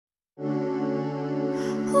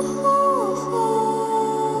Edit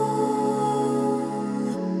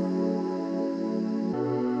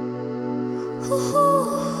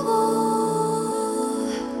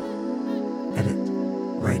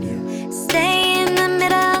Radio. Stay in the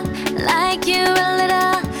middle, like you a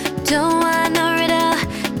little. Don't want no riddle.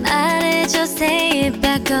 말해줘, say it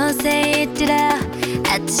back, oh say it out.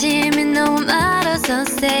 아침이 너무 멀어서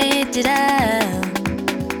say it out.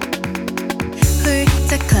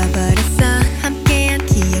 훌쩍 커버렸어 함께한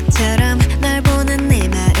기억처럼 널 보는 내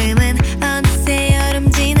마음은 어느새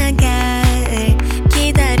여름 지나 가을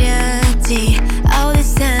기다렸지 all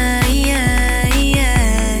this time.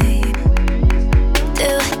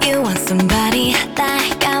 Do you want somebody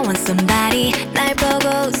like I want somebody 날 보고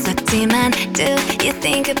웃었지만 do you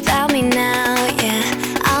think about me now yeah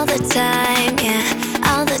all the time yeah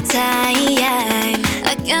all the time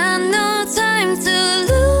I got no time to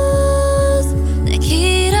lose 내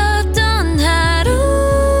길었던 하루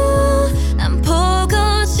난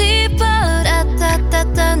보고 싶어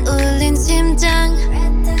라따따따 울린 심장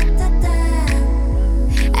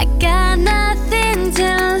I got nothing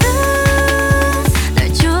to lose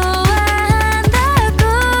널 좋아한다고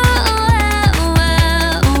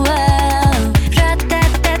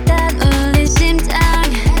라따따따 울린 심장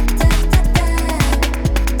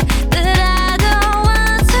But I don't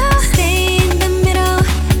want to stay in the middle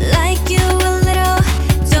like you a little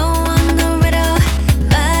don't want no riddle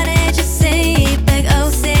말해줘 say it back oh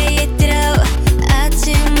say it out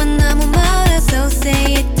아침은 너무 멀어서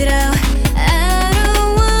say it out I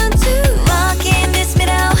don't want to walk in this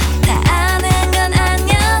middle 다 아는 건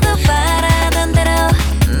아니어도 바라던 대로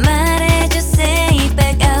말해줘 say it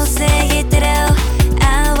back oh say it out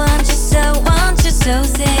I want you so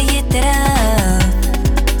say it out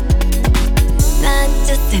Not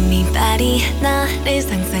just anybody 너를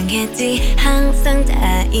상상했지 항상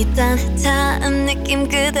다 있던 처음 느낌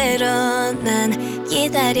그대로 난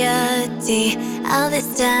기다렸지 all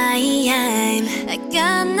this time I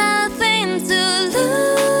got nothing to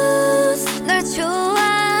lose 널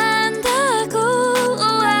좋아한다고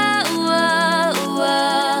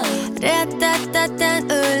라따따따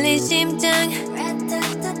울린 심장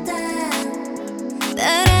But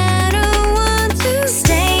I don't want to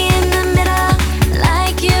stay in the middle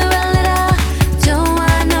like you a little don't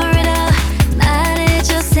want no riddle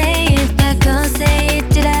말해줘 say it back oh say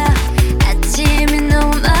it out 아침이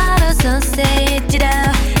너무 멀어서 say it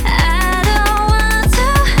out I don't want to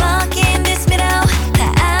walk in this middle 다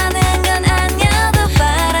아는 건 아니어도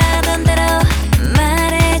바라던 대로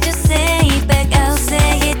말해줘 say it back oh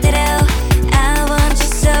say it out I want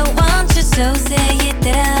you so say it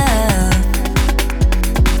out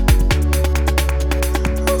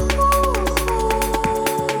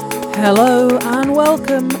Hello and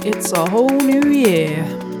welcome. It's a whole new year.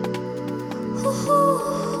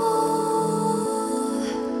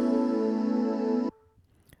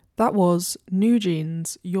 That was New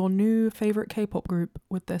Jeans, your new favourite K-pop group,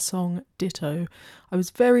 with their song Ditto. I was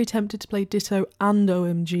very tempted to play Ditto and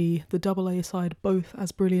OMG, the double A side, both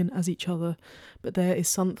as brilliant as each other, but there is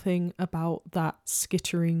something about that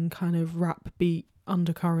skittering kind of rap beat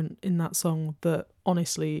undercurrent in that song that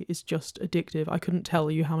honestly is just addictive. I couldn't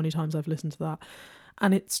tell you how many times I've listened to that.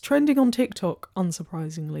 And it's trending on TikTok,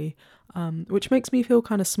 unsurprisingly, which makes me feel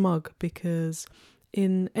kind of smug because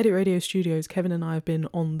in Edit Radio Studios, Kevin and I have been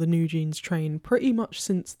on the New Jeans train pretty much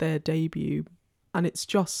since their debut, and it's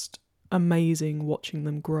just amazing watching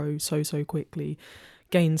them grow so quickly,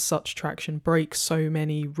 gain such traction, break so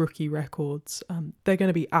many rookie records. They're going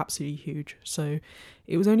to be absolutely huge, so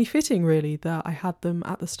it was only fitting really that I had them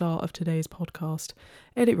at the start of today's podcast,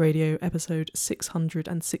 Edit Radio episode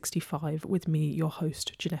 665, with me, your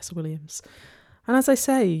host, Janessa Williams. And as I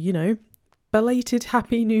say, you know, belated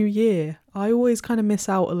Happy New Year. I always kind of miss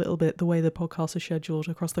out a little bit the way the podcasts are scheduled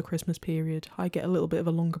across the Christmas period. I get a little bit of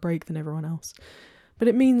a longer break than everyone else. But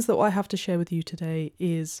it means that what I have to share with you today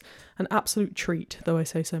is an absolute treat, though I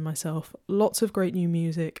say so myself. Lots of great new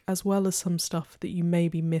music, as well as some stuff that you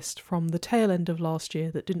maybe missed from the tail end of last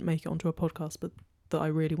year that didn't make it onto a podcast, but that I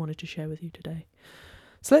really wanted to share with you today.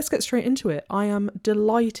 So let's get straight into it. I am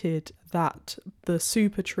delighted that the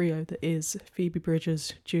super trio that is Phoebe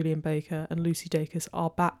Bridgers, Julian Baker and Lucy Dacus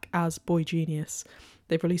are back as Boy Genius.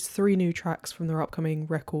 They've released 3 new tracks from their upcoming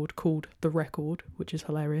record called The Record, which is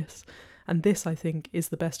hilarious. And this, I think, is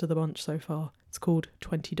the best of the bunch so far. It's called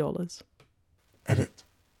 $20. Edit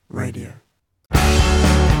Radio.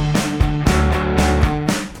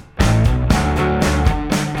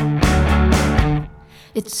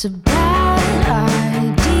 It's a bad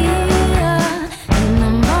idea, and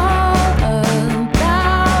I'm all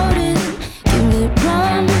about it. Give it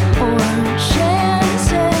one more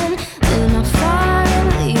chance.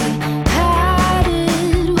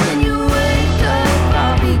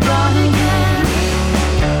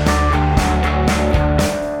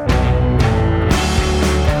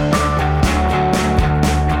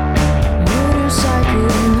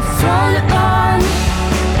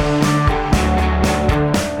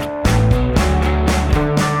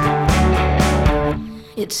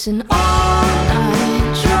 It's an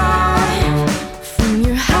all-night drive from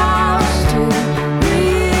your house to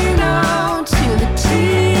Reno to the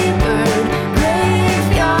T-Bird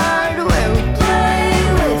graveyard where we play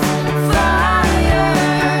with fire.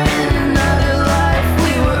 In another life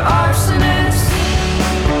we were arsonists.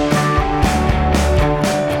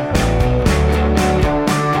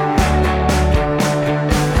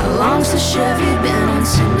 How long's the Chevy been on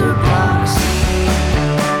cinder blocks?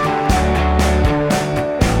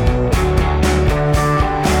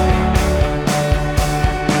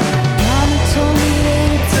 Mama told me that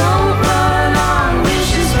it don't run on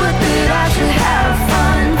wishes, but that I should have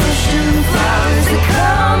fun pushing flowers that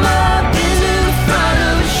come up into the front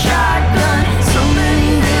of a shotgun. So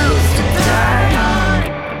many hills to die on.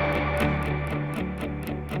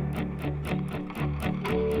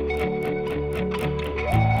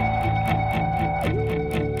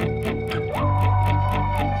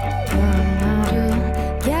 Run out of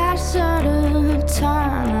gas, out of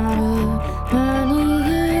time, out of money,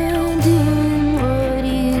 and doing what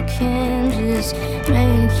you can, just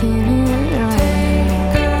making it right.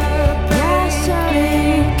 Gas out of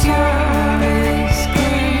time, and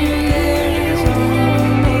doing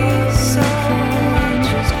what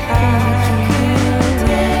you can, just making it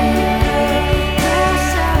right.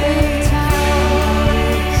 Gas out of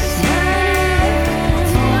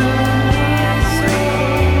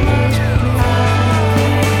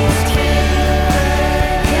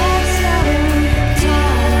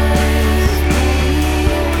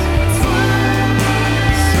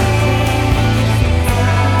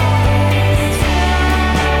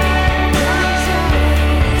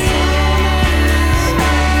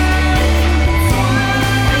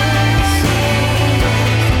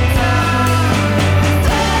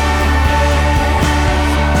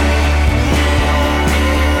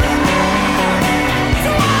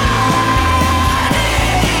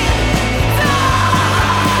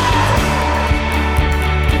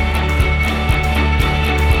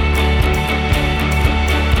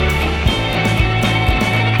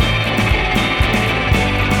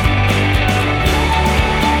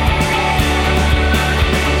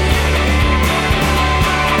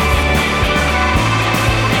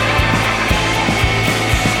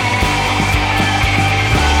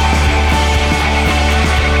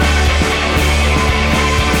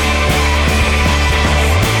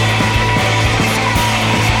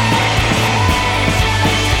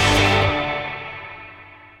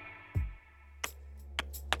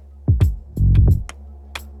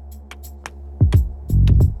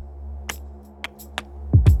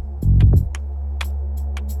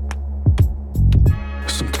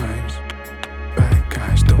Sometimes bad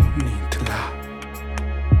guys don't need to lie.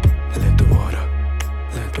 Let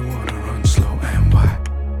the water run slow and wide,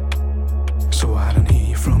 so I don't hear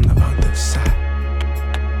you from the other side.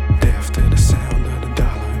 Deaf to the sound of the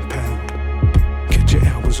dollar and pound. Get your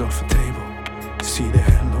elbows off the table, see the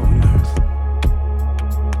hello on earth.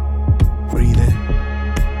 Breathe in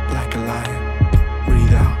like a lion,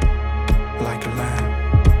 breathe out like a lamb.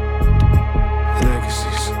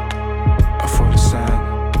 Legacies are for the sad,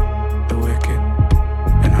 the wicked,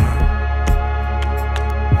 and hurt.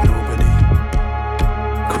 Nobody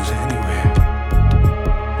goes anywhere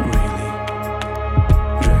really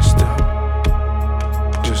dressed up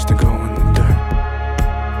just to go in the dirt.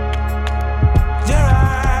 You're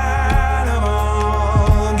out of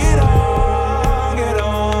all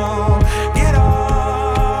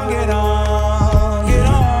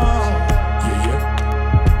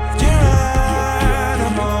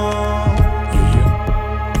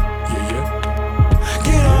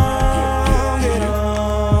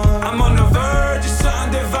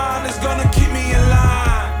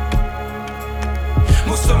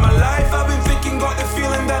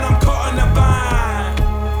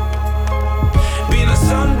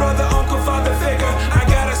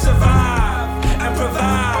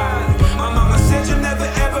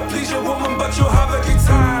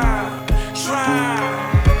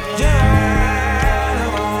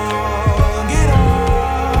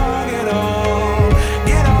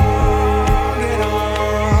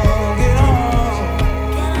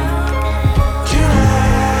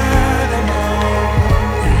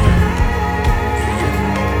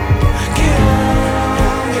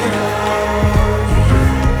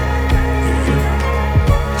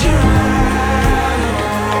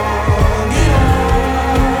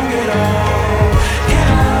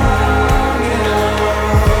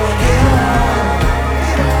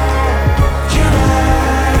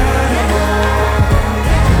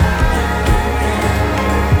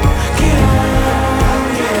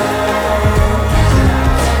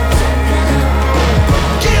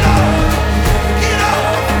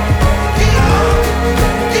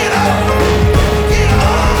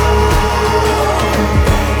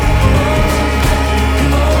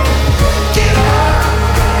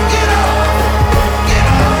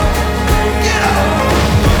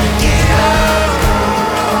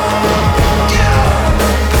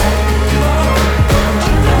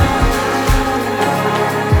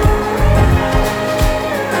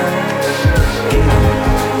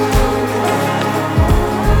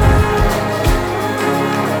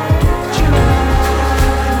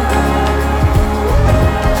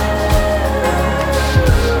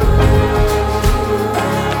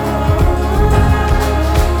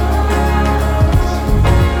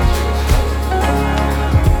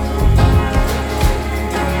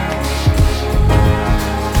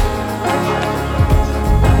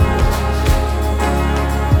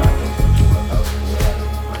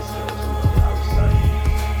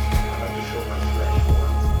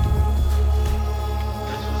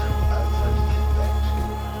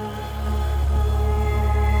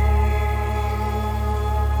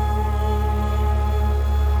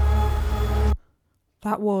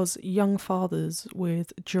That was Young Fathers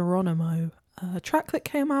with Geronimo, a track that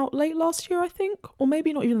came out late last year, I think, or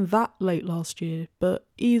maybe not even that late last year, but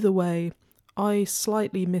either way, I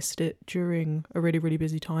slightly missed it during a really, really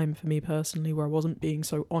busy time for me personally, where I wasn't being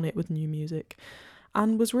so on it with new music,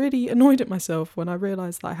 and was really annoyed at myself when I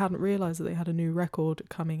realised that I hadn't realised that they had a new record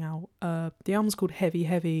coming out. The album's called Heavy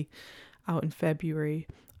Heavy, out in February,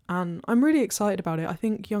 and I'm really excited about it. I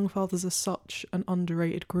think Young Fathers are such an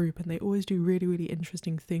underrated group, and they always do really, really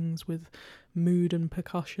interesting things with mood and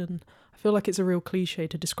percussion. I feel like it's a real cliche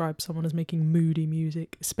to describe someone as making moody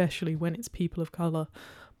music, especially when it's people of colour,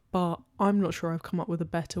 but I'm not sure I've come up with a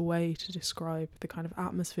better way to describe the kind of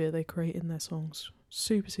atmosphere they create in their songs.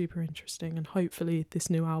 Super, super interesting, and hopefully this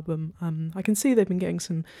new album, I can see they've been getting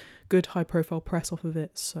some good high-profile press off of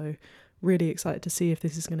it, so really excited to see if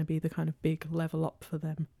this is going to be the kind of big level up for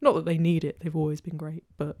them. Not that they need it, they've always been great,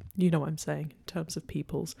 but you know what I'm saying in terms of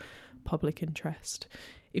people's public interest.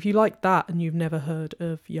 If you like that and you've never heard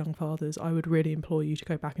of Young Fathers, I would really implore you to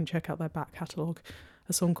go back and check out their back catalogue.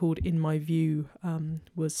 A song called In My View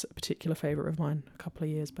was a particular favourite of mine a couple of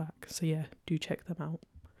years back, so yeah, do check them out.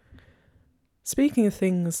 Speaking of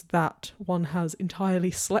things that one has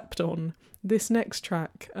entirely slept on, this next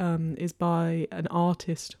track is by an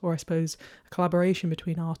artist, or I suppose a collaboration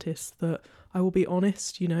between artists that, I will be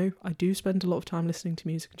honest, you know, I do spend a lot of time listening to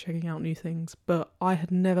music and checking out new things, but I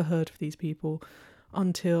had never heard of these people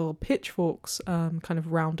until Pitchfork's kind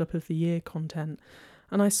of roundup of the year content.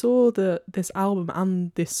 And I saw that this album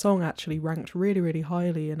and this song actually ranked really, really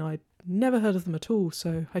highly, and I'd never heard of them at all,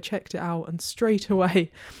 so I checked it out, and straight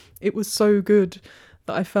away it was so good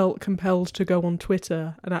that I felt compelled to go on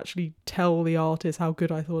Twitter and actually tell the artist how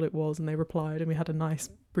good I thought it was, and they replied, and we had a nice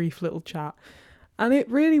brief little chat. And it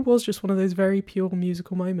really was just one of those very pure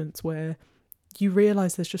musical moments where you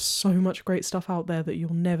realise there's just so much great stuff out there that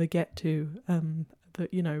you'll never get to,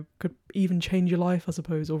 that, you know, could even change your life, I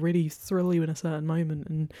suppose, or really thrill you in a certain moment.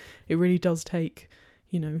 And it really does take,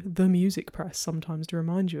 you know, the music press sometimes to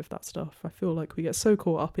remind you of that stuff. I feel like we get so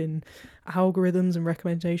caught up in algorithms and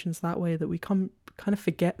recommendations that way that we kind of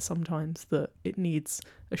forget sometimes that it needs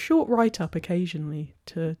a short write-up occasionally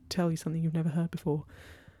to tell you something you've never heard before.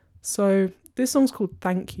 So this song's called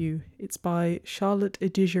Thank You. It's by Charlotte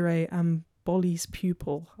Idigeré and Bolly's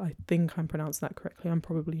Pupil. I think I'm pronouncing that correctly. I'm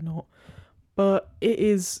probably not. But it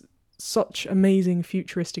is such amazing,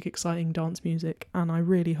 futuristic, exciting dance music, and I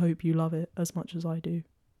really hope you love it as much as I do.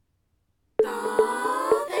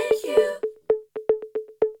 Oh, thank you.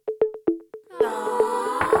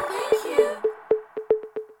 Oh, thank you.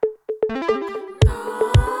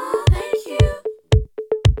 Oh, thank you.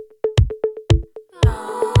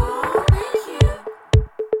 Oh, thank you.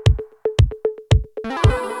 Oh,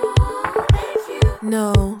 thank you.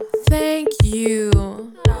 No, thank you.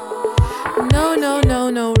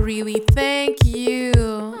 No, really, thank you.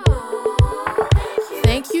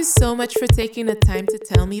 Thank you so much for taking the time to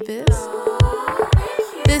tell me this.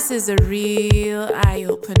 This is a real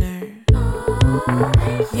eye-opener.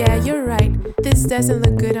 Yeah, you're right, this doesn't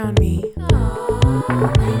look good on me.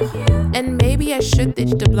 And maybe I should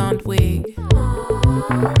ditch the blonde wig.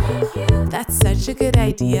 That's such a good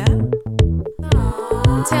idea.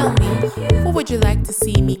 Tell me, what would you like to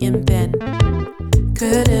see me in then?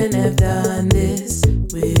 Couldn't have done this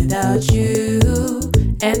without you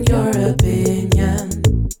and your opinion.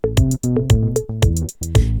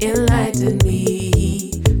 Enlighten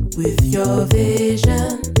me with your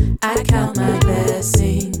vision. I count my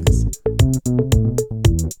blessings.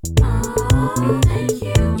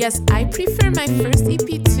 Yes, I prefer my first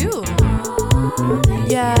EP too.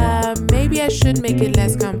 Yeah, maybe I should make it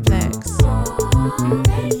less complex.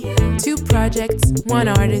 2 projects, 1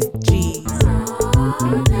 artist, geez.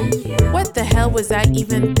 What the hell was I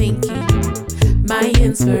even thinking? My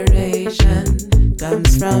inspiration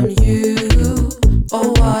comes from you.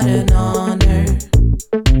 Oh, what an honor.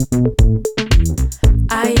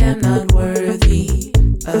 I am not worthy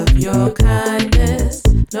of your kindness,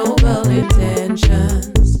 noble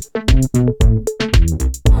intentions.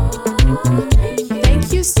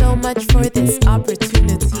 Thank you so much for this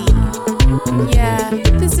opportunity. Yeah,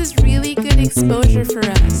 this is really good exposure for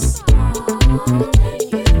us.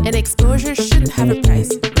 And exposure shouldn't have a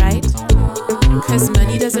price, right? 'Cause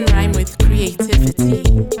money doesn't rhyme with creativity.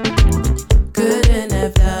 Couldn't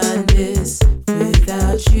have done this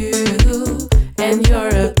without you and your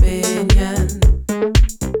opinion.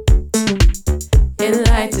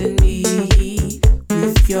 Enlighten me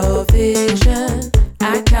with your vision.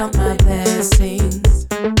 I count my blessings.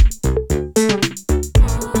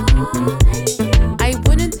 I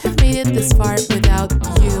wouldn't have made it this far without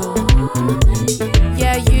you.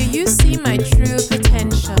 Yeah, you see my true potential.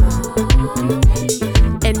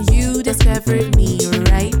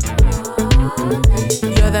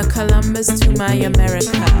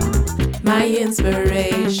 My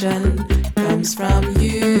inspiration comes from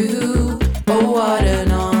you. Oh, what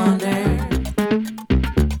an honor.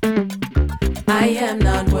 I am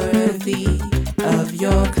not worthy of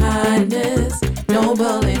your kindness,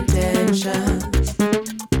 noble intentions.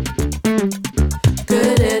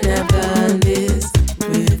 Couldn't have done this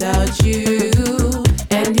without you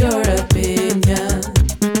and your opinion.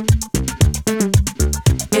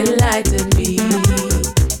 Enlighten me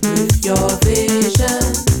with your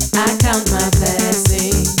vision. I count my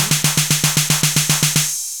blessings.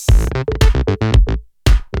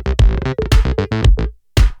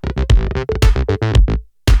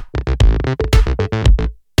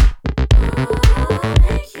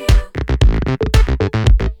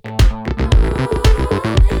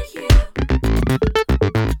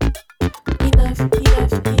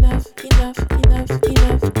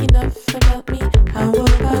 Enough about me. How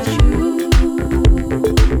about you?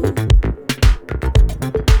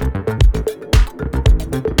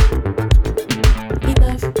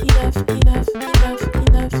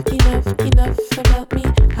 Enough about me.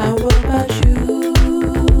 How about you?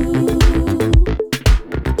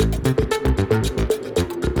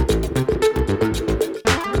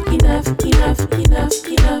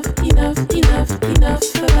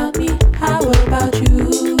 Enough about me. How about you?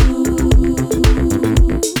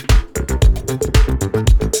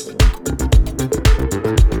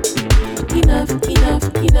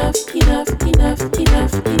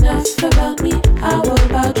 Enough about me. How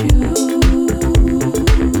about you?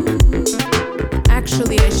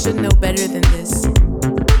 Actually, I should know better than this.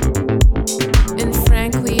 And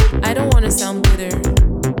frankly, I don't want to sound bitter.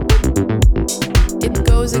 It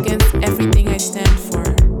goes against everything I stand for.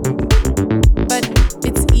 But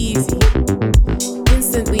it's easy,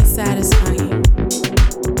 instantly satisfying.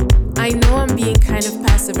 I know I'm being kind of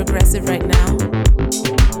passive-aggressive right now.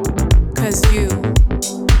 'Cause you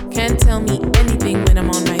can't tell me anything when I'm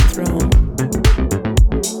on my throne.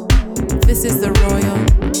 This is the royal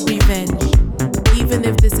revenge, even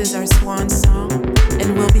if this is our swan song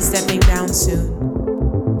and we'll be stepping down soon.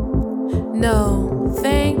 No,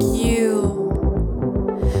 thank you.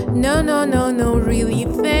 No, really,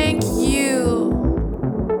 thank you.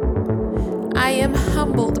 I am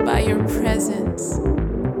humbled by your presence.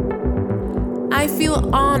 I feel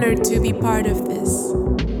honored to be part of this.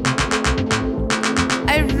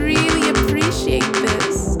 I really appreciate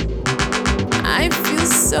this. I feel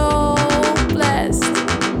so blessed.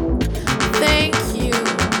 Thank you.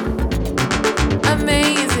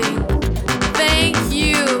 Amazing. Thank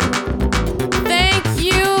you. Thank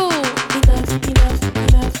you.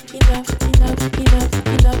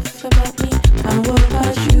 Enough about me. How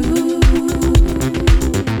about you?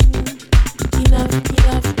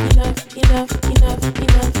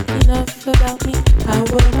 Enough about me. How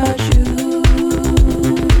about you?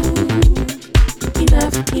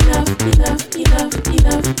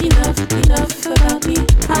 Enough about me.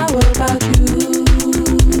 How about you?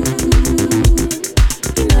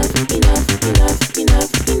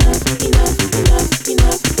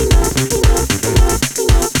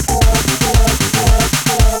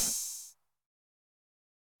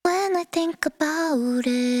 When I think about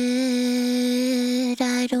it,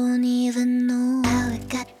 I don't even know how it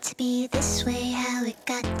got to be this way, how it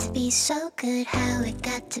got to be so good, how it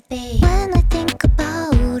got to be. When I think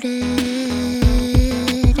about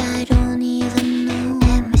it, I don't even know.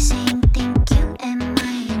 Am I saying thank you? Am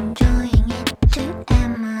I enjoying it too?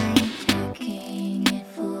 Am I taking it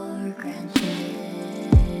for granted?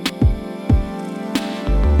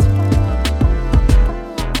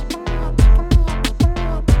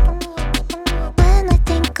 When I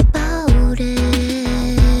think about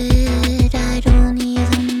it, I don't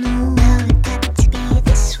even know how it got to be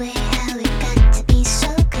this way, how it got to be so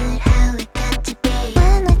good, how it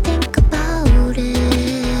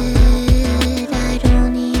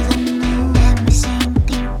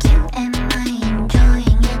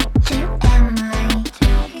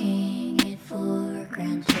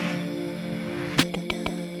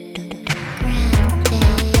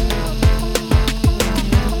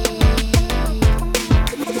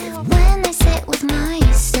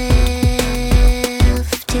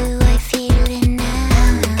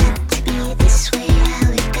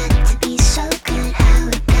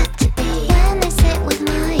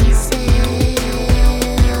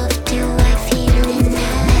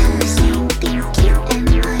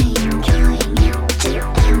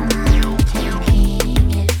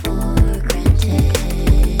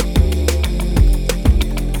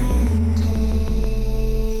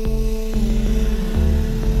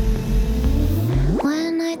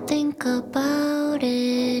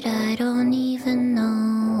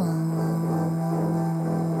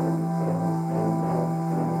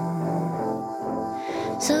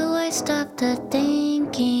stop the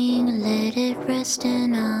thinking, let it rest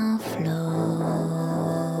and I'll flow.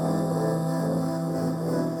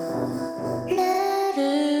 Let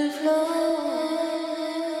it flow.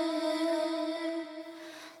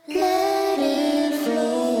 Let it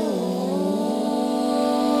flow.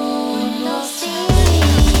 No sea.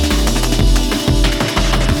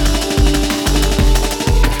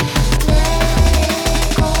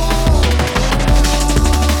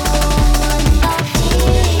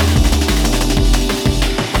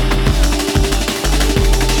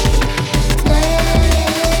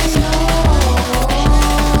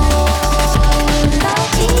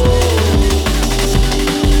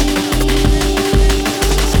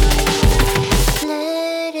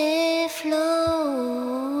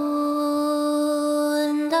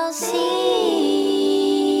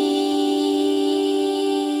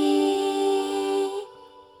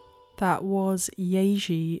 That was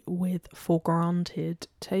Yeji with For Granted,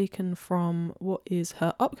 taken from what is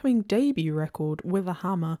her upcoming debut record, With a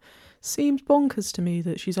Hammer. Seems bonkers to me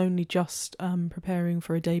that she's only just preparing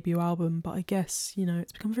for a debut album, but I guess, you know,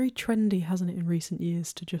 it's become very trendy, hasn't it, in recent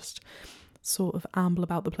years to just sort of amble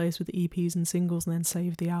about the place with EPs and singles and then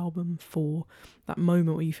save the album for that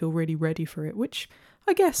moment where you feel really ready for it, which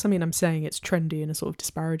I guess, I mean, I'm saying it's trendy in a sort of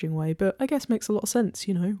disparaging way, but I guess makes a lot of sense,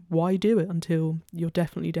 you know? Why do it until you're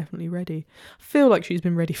definitely ready? I feel like she's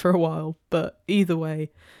been ready for a while, but either way,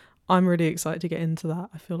 I'm really excited to get into that.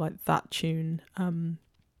 I feel like that tune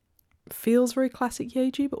feels very classic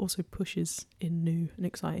Yeji, but also pushes in new and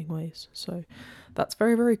exciting ways. So that's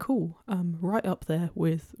very cool. Right up there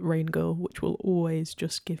with Rain Girl, which will always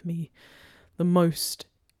just give me the most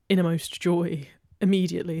innermost joy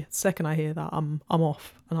immediately. The second I hear that, I'm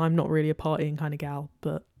off, and I'm not really a partying kind of gal,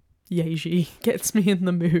 but Yeji gets me in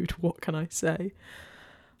the mood. What can I say?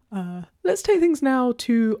 Let's take things now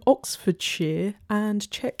to Oxfordshire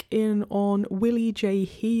and check in on Willie J.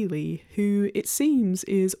 Healy, who it seems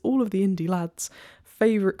is all of the indie lads'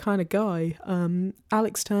 favourite kind of guy.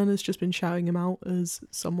 Alex Turner's just been shouting him out as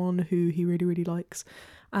someone who he really likes,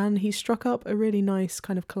 and he struck up a really nice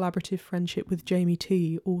kind of collaborative friendship with Jamie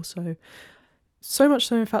T also. So much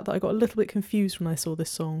so, in fact, that I got a little bit confused when I saw this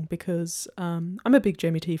song because I'm a big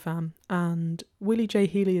Jamie T fan, and Willie J.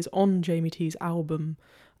 Healy is on Jamie T's album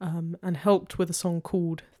and helped with a song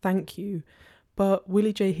called Thank You, but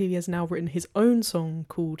Willie J. Healy has now written his own song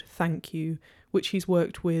called Thank You, which he's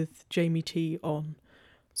worked with Jamie T on.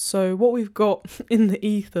 So what we've got in the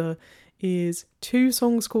ether is two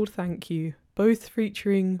songs called Thank You, both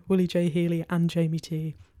featuring Willie J. Healy and Jamie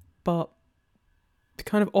T, but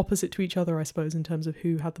kind of opposite to each other, I suppose, in terms of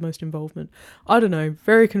who had the most involvement. I don't know,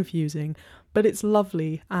 very confusing, but it's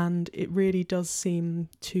lovely, and it really does seem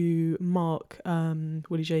to mark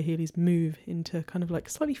Willie J. Healy's move into kind of like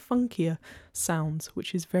slightly funkier sounds,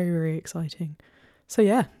 which is very exciting. So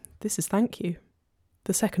yeah, this is Thank You,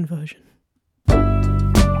 the second version.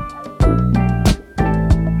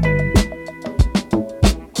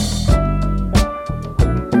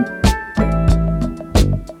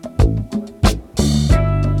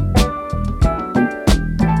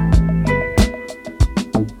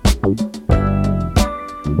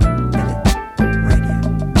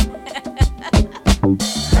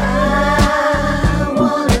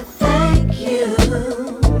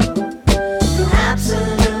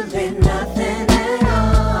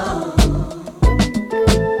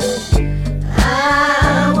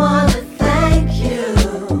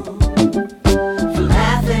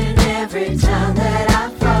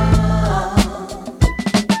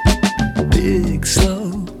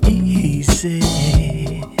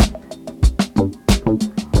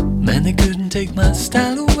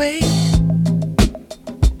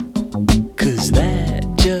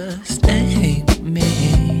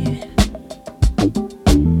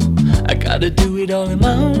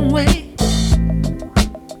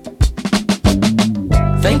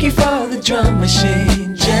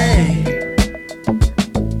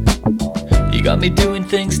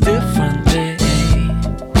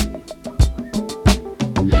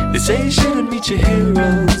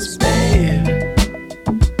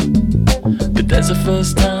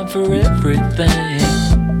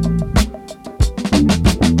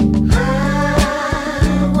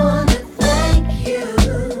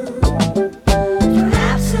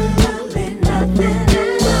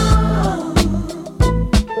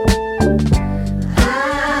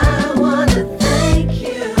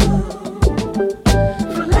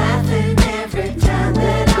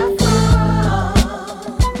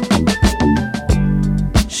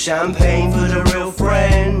 Champagne for the real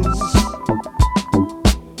friends,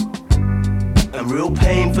 and real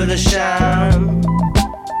pain for the sham.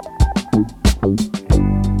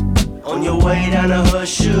 way down to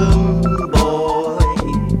Hersham, boy,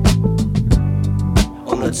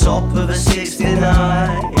 on the top of a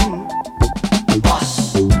 69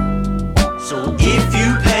 bus. So if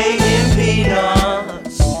you pay in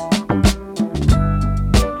peanuts,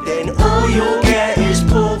 then all you'll get is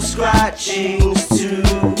pork scratchings too.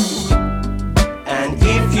 And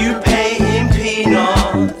if you pay in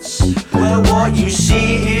peanuts, well, what you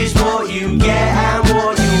see is what you get, and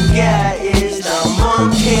what you get is the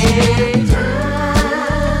monkey.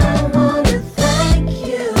 I wanna thank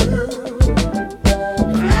you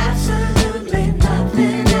for absolutely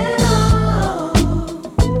nothing at all.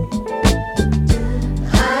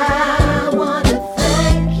 I wanna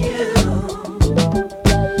thank you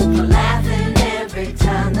for laughing every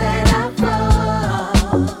time that I fall.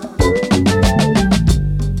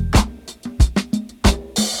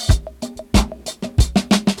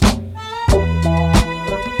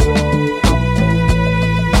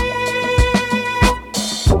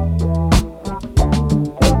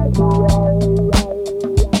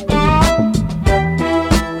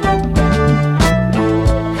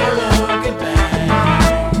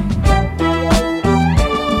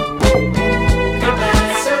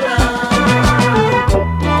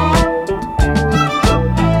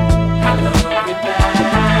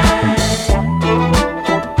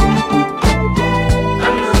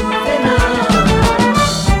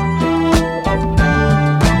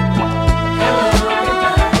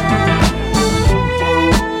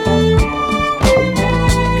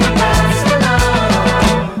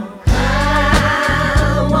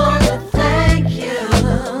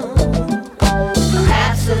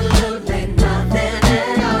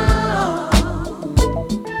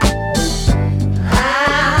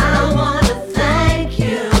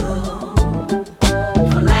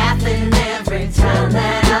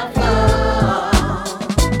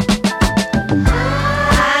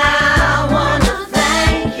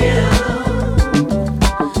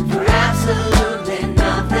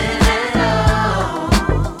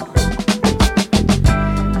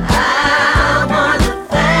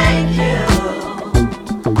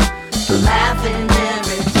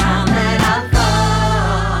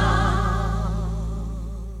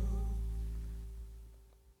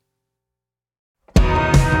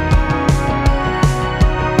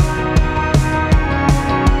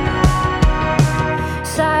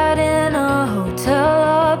 Sat in a hotel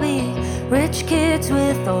lobby, rich kids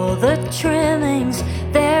with all the trimmings.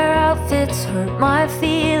 Their outfits hurt my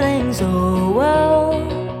feelings, oh well.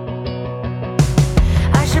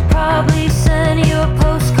 I should probably send you a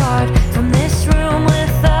postcard from this room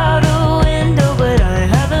without a window, but I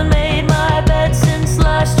haven't made my bed since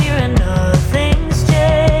last year and nothing's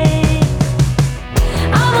changed.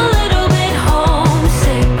 I'm a little bit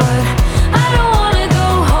homesick, but I don't wanna go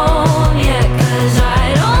home yet, 'cause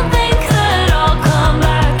I don't think that I'll come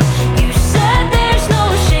back. You said there's no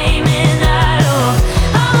shame in that, oh,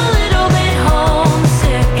 I'm a little bit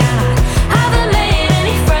homesick and I haven't made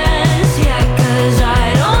any friends yet, 'cause I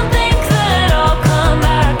don't think that I'll come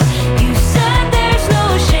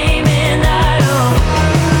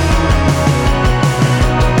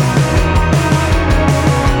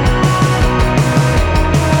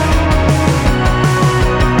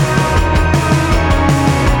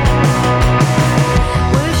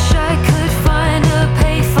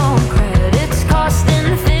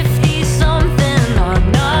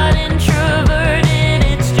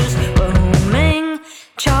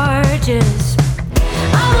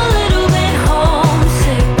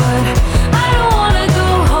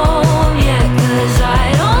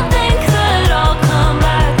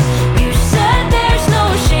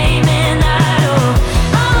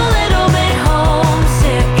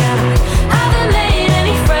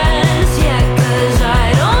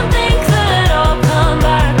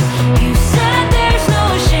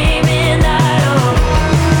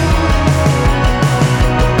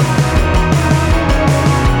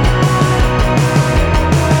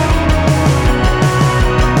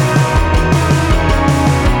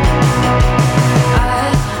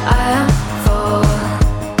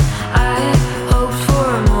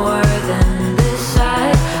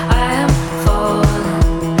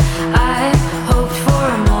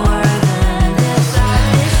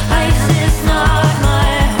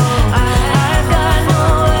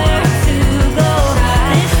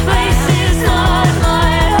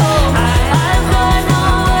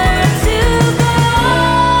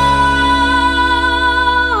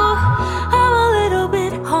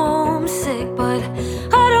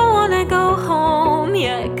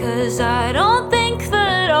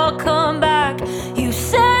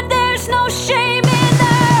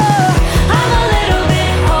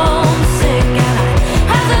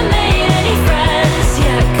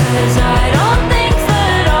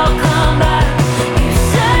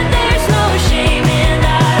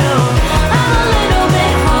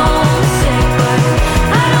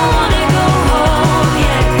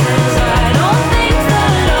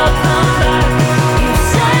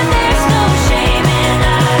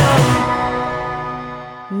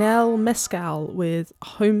Mescal with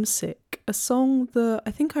Homesick, a song that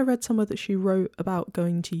I think I read somewhere that she wrote about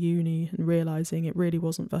going to uni and realising it really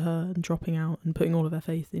wasn't for her and dropping out and putting all of her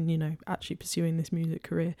faith in, you know, actually pursuing this music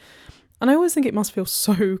career. And I always think it must feel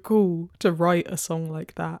so cool to write a song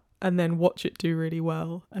like that and then watch it do really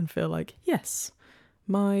well and feel like, yes,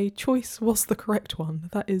 my choice was the correct one.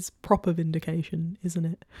 That is proper vindication, isn't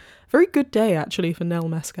it? Very good day, actually, for Nell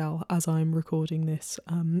Mescal as I'm recording this.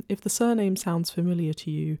 If the surname sounds familiar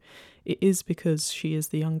to you, it is because she is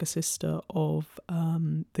the younger sister of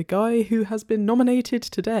the guy who has been nominated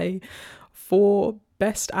today for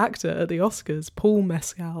Best Actor at the Oscars, Paul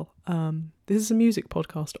Mescal. This is a music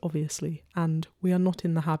podcast, obviously, and we are not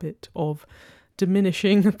in the habit of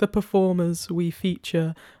diminishing the performers we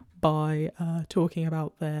feature by talking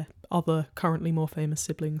about their other currently more famous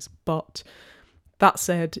siblings. But that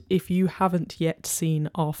said, if you haven't yet seen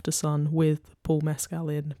After Sun with Paul Mescal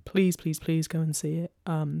in, please go and see it.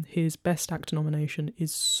 His Best Actor nomination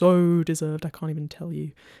is so deserved, I can't even tell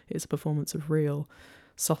you. It's a performance of real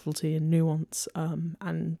subtlety and nuance,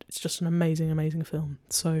 and it's just an amazing film.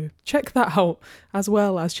 So check that out, as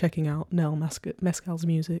well as checking out Nell Mescal's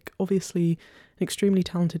music. Obviously an extremely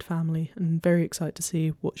talented family, and very excited to see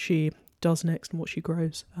what she does next and what she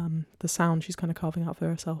grows. The sound she's kind of carving out for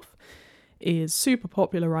herself is super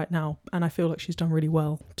popular right now, and I feel like she's done really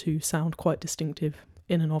well to sound quite distinctive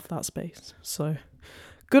in and of that space. So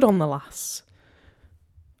good on the lass.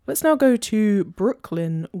 Let's now go to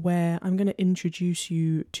Brooklyn, where I'm going to introduce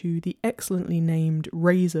you to the excellently named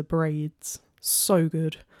Razor Braids. So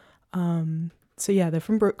good. So yeah, they're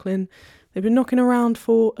from Brooklyn. They've been knocking around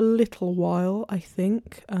for a little while, I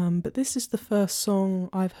think, but this is the first song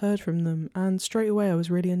I've heard from them, and straight away I was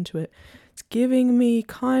really into it. It's giving me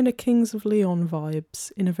kind of Kings of Leon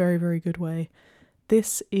vibes in a very, very good way.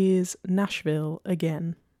 This is Nashville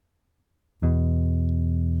Again.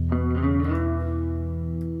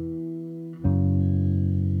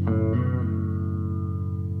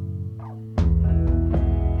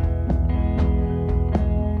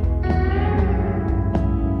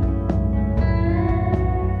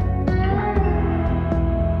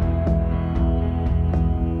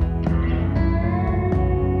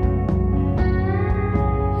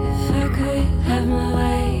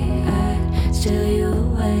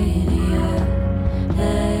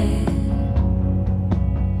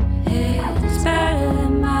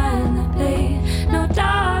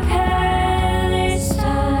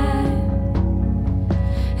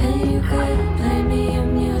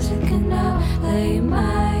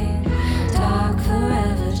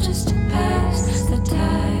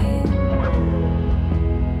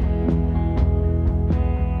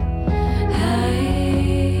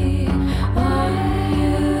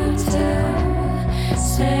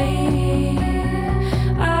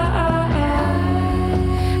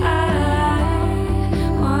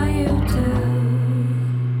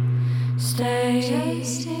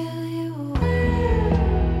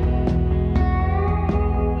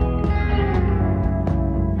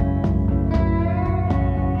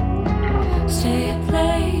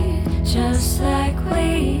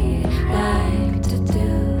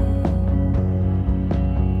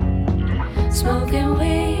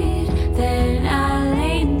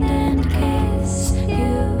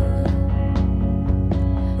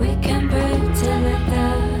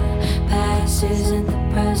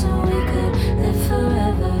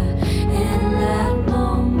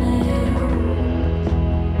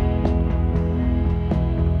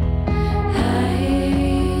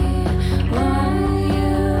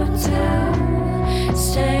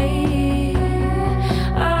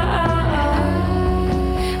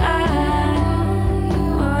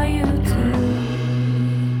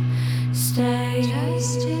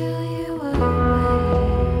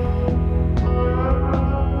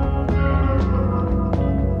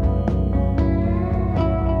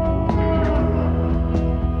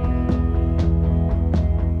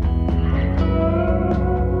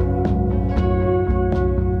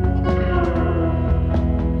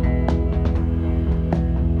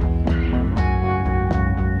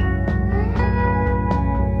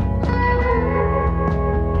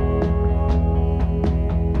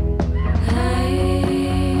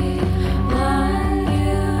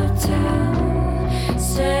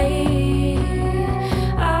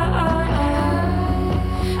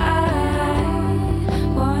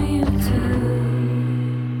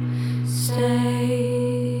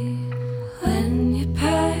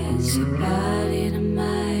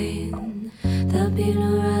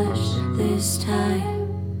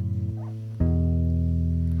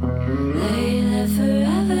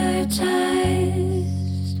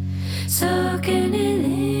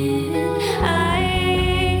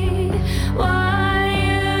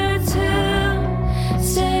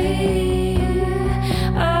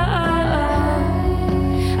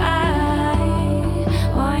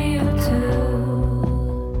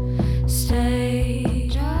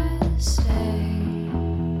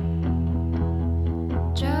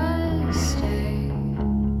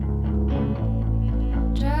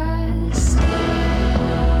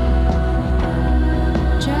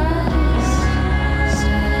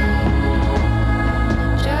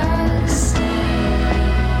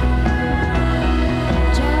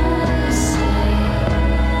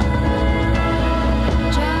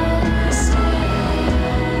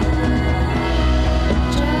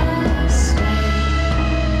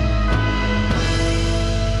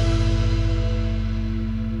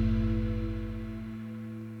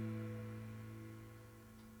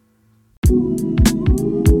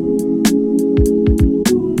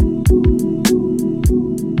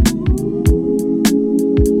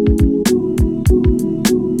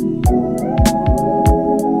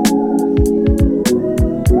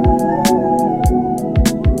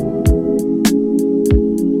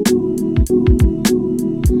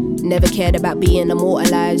 Never cared about being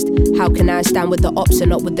immortalized. How can I stand with the ops and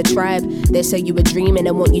not with the tribe? They say you were dreaming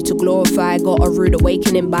and want you to glorify. Got a rude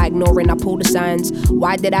awakening by ignoring up all the signs.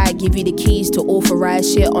 Why did I give you the keys to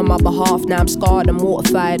authorize shit on my behalf? Now I'm scarred and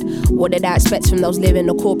mortified. What did I expect from those living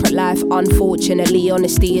a corporate life? Unfortunately,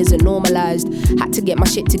 honesty isn't normalized. Had to get my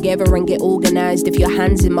shit together and get organized. If your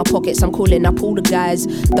hand's in my pockets, I'm calling up all the guys.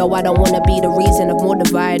 Though I don't wanna be the reason of more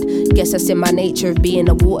divide. Guess that's in my nature of being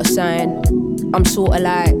a water sign. I'm sorta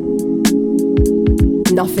like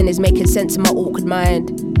nothing is making sense in my awkward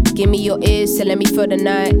mind. Give me your ears to let me for the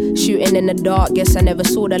night. Shooting in the dark, guess I never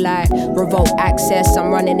saw the light. Revoke access, I'm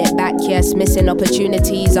running it back, yes. Missing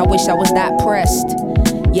opportunities, I wish I was that pressed.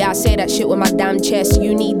 Yeah, I say that shit with my damn chest.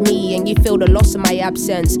 You need me and you feel the loss of my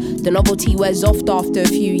absence. The novelty wears off after a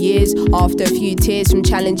few years. After a few tears from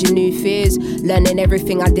challenging new fears. Learning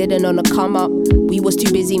everything I didn't on the come up. We was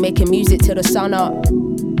too busy making music till the sun up.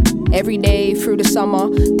 Every day through the summer,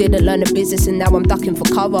 didn't learn the business and now I'm ducking for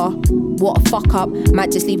cover. What a fuck up,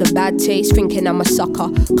 might just leave a bad taste, thinking I'm a sucker.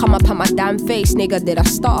 Come up at my damn face, nigga, did I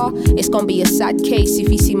stutter? It's gonna be a sad case if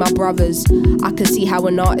you see my brothers. I can see how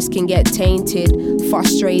an artist can get tainted,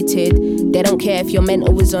 frustrated. They don't care if your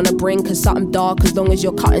mental is on a brink of something dark, as long as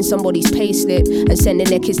you're cutting somebody's payslip and sending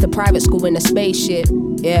their kids to private school in a spaceship.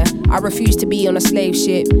 Yeah, I refuse to be on a slave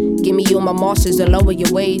ship. Give me all my masters and lower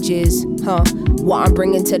your wages, huh? What I'm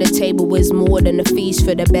bringing to the table is more than a feast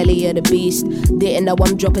for the belly of the beast. Didn't know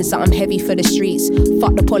I'm dropping something heavy for the streets.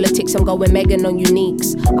 Fuck the politics, I'm going Megan on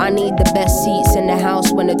uniques. I need the best seats in the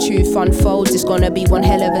house when the truth unfolds. It's gonna be one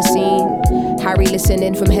hell of a scene. Harry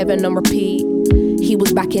listening from heaven on repeat. He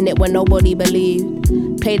was backing it when nobody believed.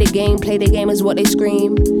 Play the game is what they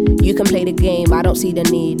scream. You can play the game, I don't see the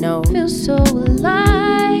need, no. Feel so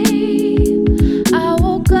alive. I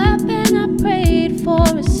woke up and I prayed for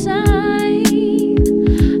a sign.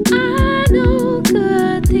 I know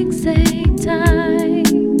good things take time.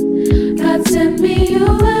 God sent me you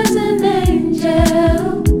as an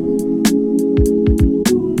angel.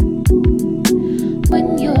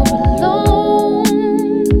 When you're alone,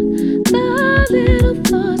 the little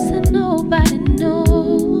thoughts that nobody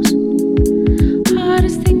knows.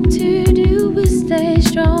 Hardest thing to do is stay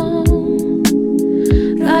strong.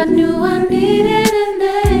 God knew I needed an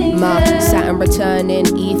angel. My Saturn returning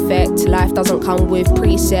effect. Life doesn't come with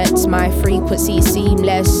presets. My frequency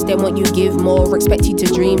seamless. They want you give more, expect you to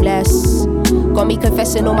dream less. Got me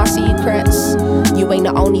confessing all my secrets. You ain't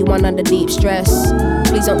the only one under deep stress.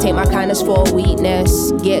 Please don't take my kindness for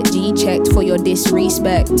weakness. Get G-checked for your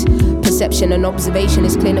disrespect. Perception and observation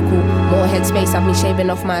is clinical. More headspace, I've been shaving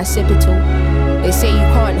off my occipital. They say you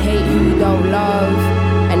can't hate who you don't love,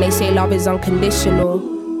 and they say love is unconditional.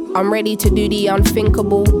 I'm ready to do the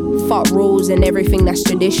unthinkable. Fuck rules and everything that's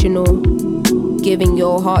traditional. Giving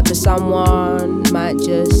your heart to someone might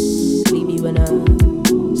just leave you in a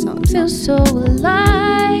something. Feel so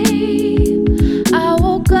alive. I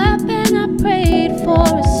woke up and I prayed for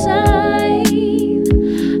a sign.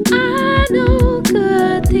 I know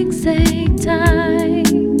good things take time.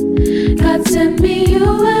 God sent me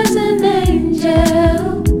you as an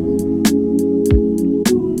angel.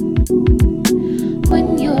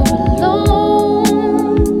 When you're alone,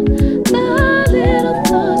 the little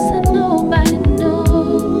thoughts that nobody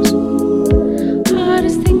knows.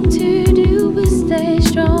 Hardest thing to do is stay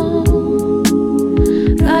strong.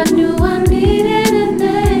 God knew I needed an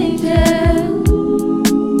angel.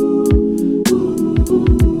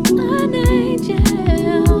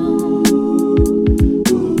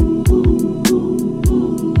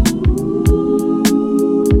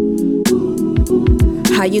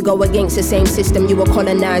 How you go against the same system you were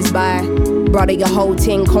colonized by? Brother, your whole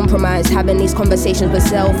thing compromised. Having these conversations with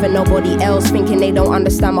self and nobody else, thinking they don't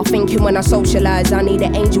understand my thinking when I socialize. I need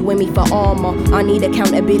an angel with me for armor. I need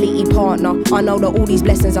accountability partner. I know that all these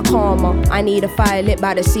blessings are karma. I need a fire lit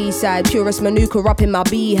by the seaside. Purest manuka up in my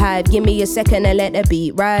beehive. Give me a second and let the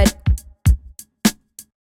beat ride.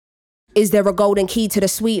 Is there a golden key to the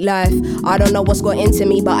sweet life? I don't know what's got into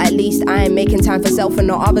me, but at least I ain't making time for self and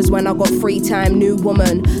not others when I got free time. New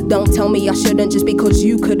woman, don't tell me I shouldn't just because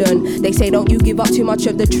you couldn't. They say don't you give up too much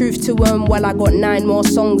of the truth to them. Well, I got 9 more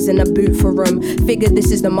songs in the boot for them. Figured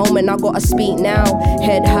this is the moment, I gotta speak now.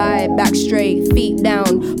 Head high, back straight, feet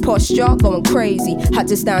down. Posture going crazy. Had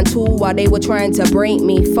to stand tall while they were trying to break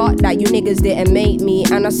me. Fuck that, you niggas didn't make me.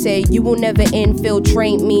 And I say you will never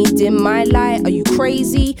infiltrate me. Dim my light, are you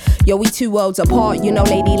crazy? Yo, we 2 worlds apart, you know,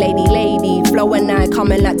 lady. Flow and I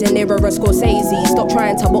coming like De Niro or Scorsese. Stop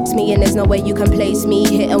trying to box me in, there's no way you can place me.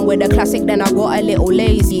 Hitting with a classic, then I got a little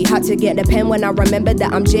lazy. Had to get the pen when I remembered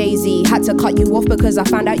that I'm Jay-Z. Had to cut you off because I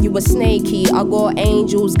found out you were snaky. I got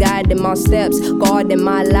angels guiding my steps, guarding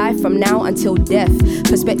my life from now until death.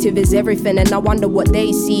 Perspective is everything and I wonder what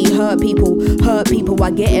they see. Hurt people,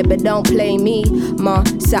 I get it, but don't play me. My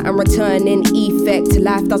Saturn return in effect.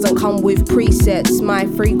 Life doesn't come with presets. My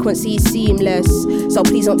frequency seamless, so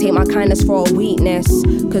please don't take my kindness for a weakness,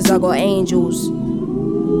 cause I got angels.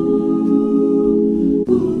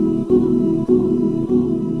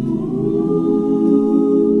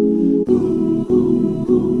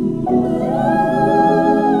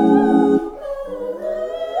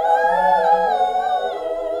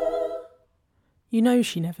 You know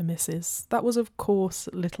she never misses. That was of course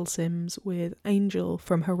Little Simz with Angel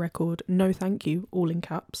from her record No Thank You, all in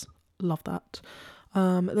caps, love that.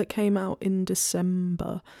 That came out in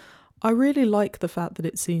December. I really like the fact that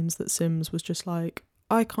it seems that Simz was just like,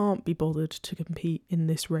 I can't be bothered to compete in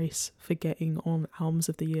this race for getting on Albums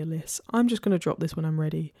of the Year lists. I'm just going to drop this when I'm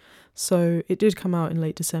ready. So it did come out in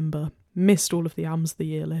late December, missed all of the Albums of the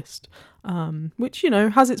Year list, which, you know,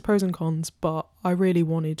 has its pros and cons, but I really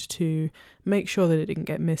wanted to make sure that it didn't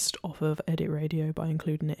get missed off of Edit Radio by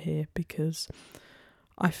including it here, because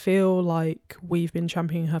I feel like we've been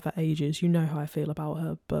championing her for ages. You know how I feel about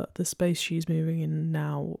her, but the space she's moving in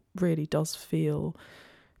now really does feel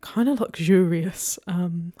kind of luxurious.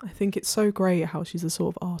 I think it's so great how she's the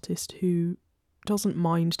sort of artist who doesn't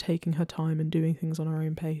mind taking her time and doing things on her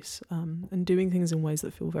own pace, and doing things in ways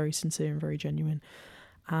that feel very sincere and very genuine.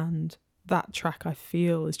 And that track, I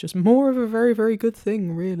feel, is just more of a very, very good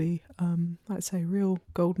thing, really. I'd say real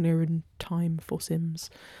golden era in time for Simz.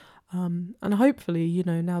 And hopefully, you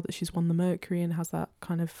know, now that she's won the Mercury and has that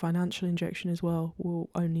kind of financial injection as well, will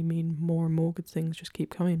only mean more and more good things just keep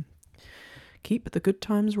coming. Keep the good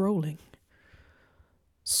times rolling.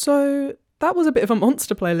 So that was a bit of a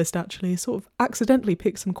monster playlist, actually. Sort of accidentally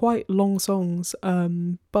picked some quite long songs,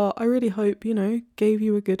 but I really hope, you know, gave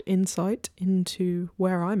you a good insight into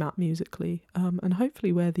where I'm at musically, and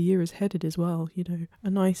hopefully where the year is headed as well. You know, a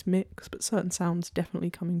nice mix, but certain sounds definitely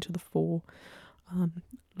coming to the fore.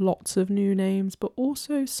 Lots of new names, but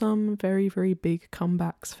also some very, very big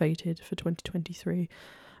comebacks fated for 2023.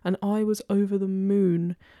 And I was over the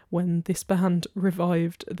moon when this band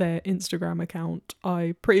revived their Instagram account.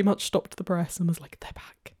 I pretty much stopped the press and was like, they're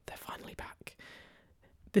back. They're finally back.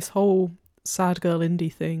 This whole sad girl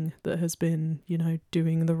indie thing that has been, you know,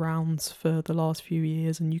 doing the rounds for the last few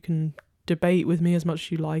years, and you can debate with me as much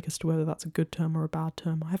as you like as to whether that's a good term or a bad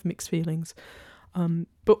term. I have mixed feelings.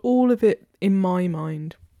 But all of it in my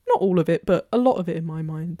mind, not all of it, but a lot of it in my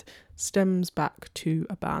mind, stems back to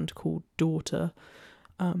a band called Daughter.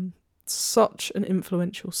 Such an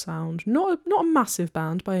influential sound. Not a massive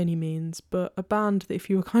band by any means, but a band that if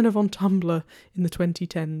you were kind of on Tumblr in the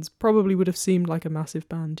 2010s, probably would have seemed like a massive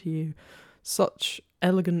band to you. Such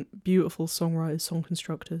elegant, beautiful songwriters, song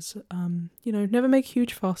constructors. You know, never make a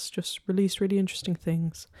huge fuss, just release really interesting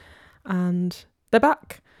things. And they're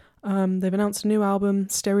back. They've announced a new album,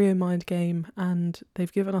 Stereo Mind Game, and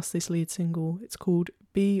they've given us this lead single. It's called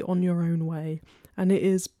Be On Your Own Way, and it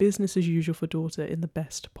is business as usual for Daughter in the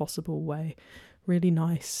best possible way. Really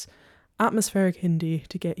nice, atmospheric indie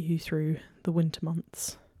to get you through the winter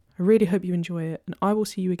months. I really hope you enjoy it, and I will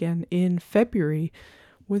see you again in February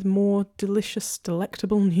with more delicious,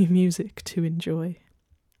 delectable new music to enjoy.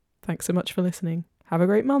 Thanks so much for listening. Have a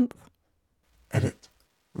great month. Edit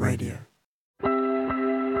Radio.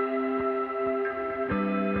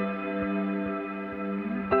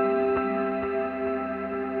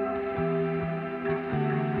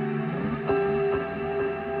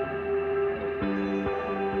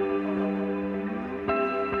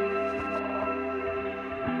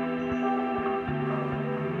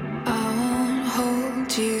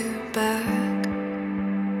 back.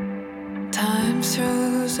 Time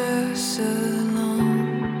throws us along,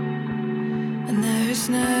 and there's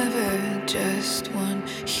never just one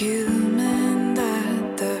human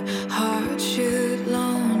that the heart should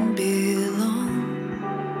long belong.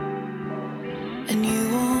 And you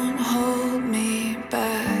won't hold me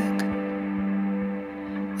back.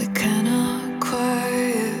 We cannot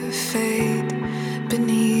quiet fate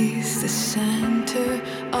beneath the center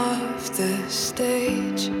of the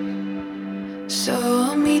stage. So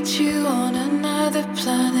I'll meet you on another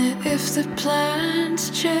planet if the plans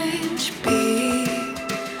change. Be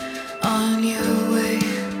on your way.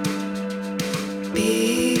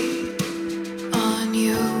 Be on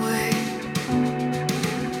your way.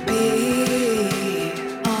 Be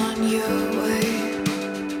on your way.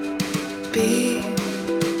 Be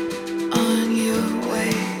on your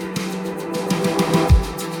way.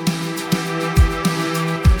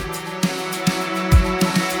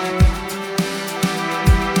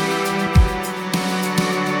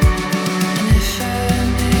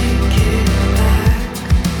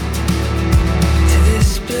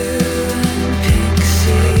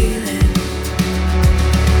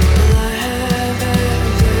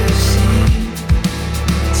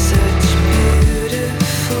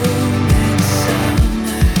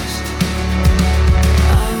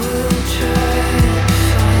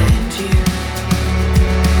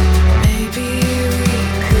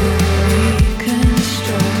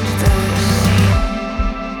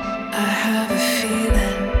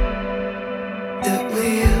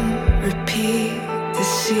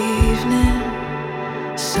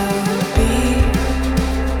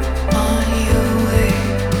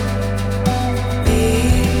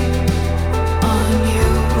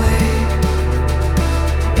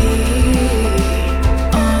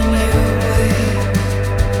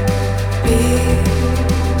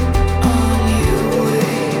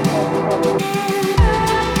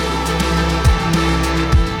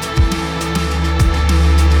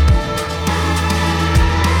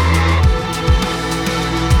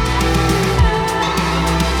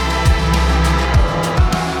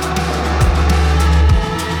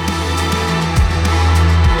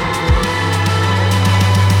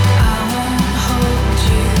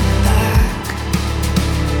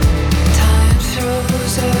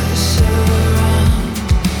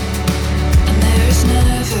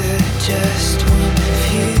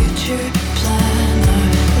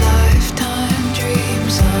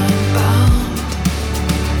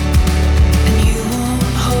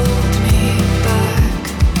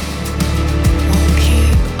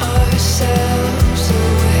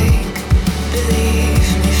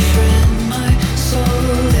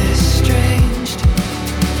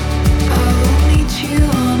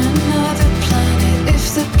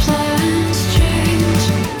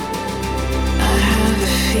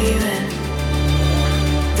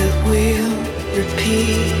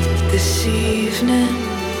 This evening,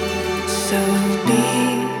 so be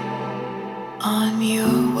on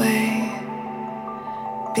your way.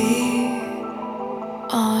 Be